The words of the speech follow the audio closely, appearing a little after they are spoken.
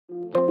My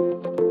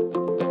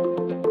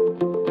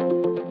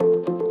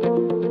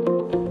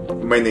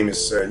name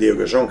is Leo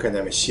Gazhonka and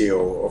I'm a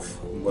CEO of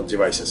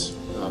MonDevices.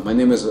 My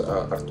name is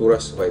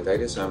Arturas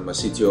Vaitaitis. I'm a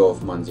CTO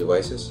of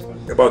MonDevices.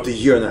 About a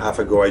year and a half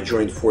ago, I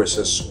joined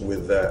forces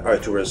with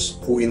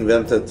Arturas, who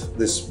invented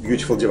this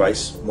beautiful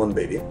device,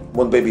 MonBaby.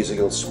 MonBaby is a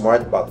little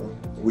smart button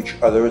which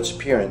alerts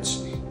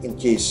parents in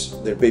case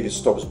their baby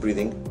stops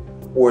breathing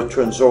or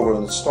turns over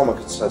on its stomach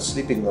and starts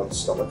sleeping on its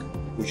stomach,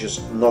 which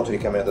is not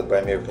recommended by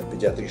American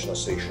Pediatrician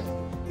Association.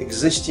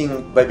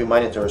 Existing baby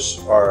monitors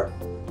are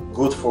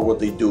good for what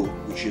they do,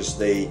 which is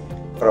they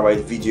provide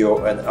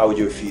video and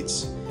audio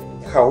feeds.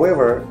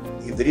 However,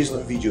 if there is no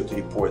video to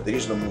report, there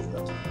is no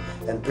movement,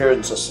 and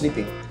parents are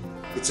sleeping,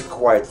 it's a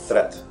quiet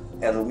threat.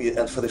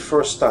 And for the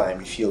first time,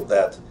 we feel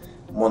that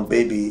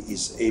MonBaby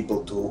is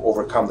able to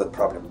overcome that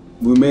problem.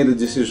 We made a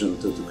decision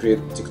to create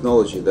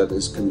technology that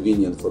is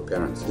convenient for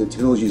parents. The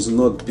technology is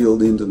not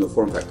built into the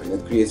form factor.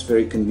 It creates a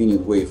very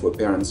convenient way for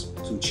parents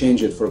to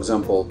change it, for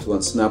example, to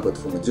unsnap it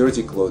from a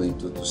dirty clothing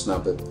to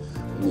snap it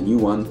in a new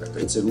one.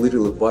 It's a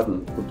literal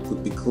button that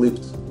could be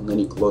clipped on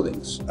any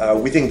clothing.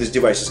 We think this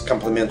device is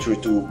complementary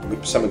to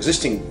some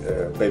existing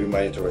baby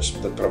monitors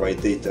that provide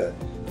data,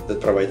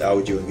 that provide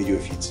audio and video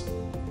feeds.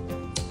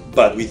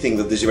 But we think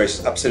that this device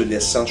is absolutely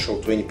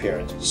essential to any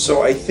parent.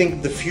 So I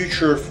think the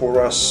future for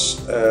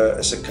us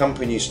as a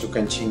company is to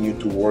continue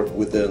to work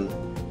within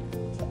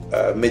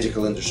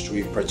medical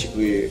industry,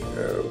 particularly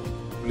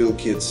little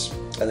kids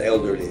and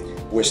elderly.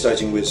 We're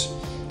starting with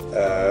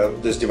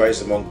this device,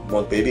 the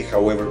MonBaby.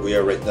 However, we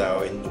are right now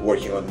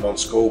working on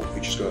MonScope,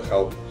 which is going to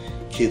help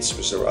kids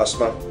with their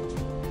asthma,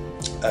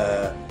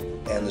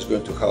 and is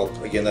going to help,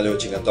 again,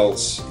 alerting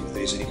adults if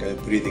there is any kind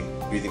of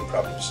breathing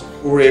problems.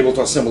 We were able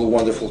to assemble a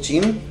wonderful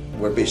team.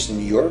 We're based in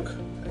New York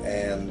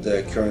and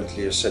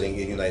currently are selling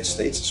in the United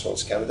States as well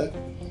as Canada,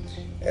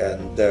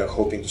 and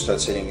hoping to start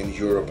selling in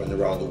Europe and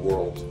around the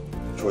world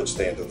towards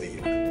the end of the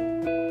year.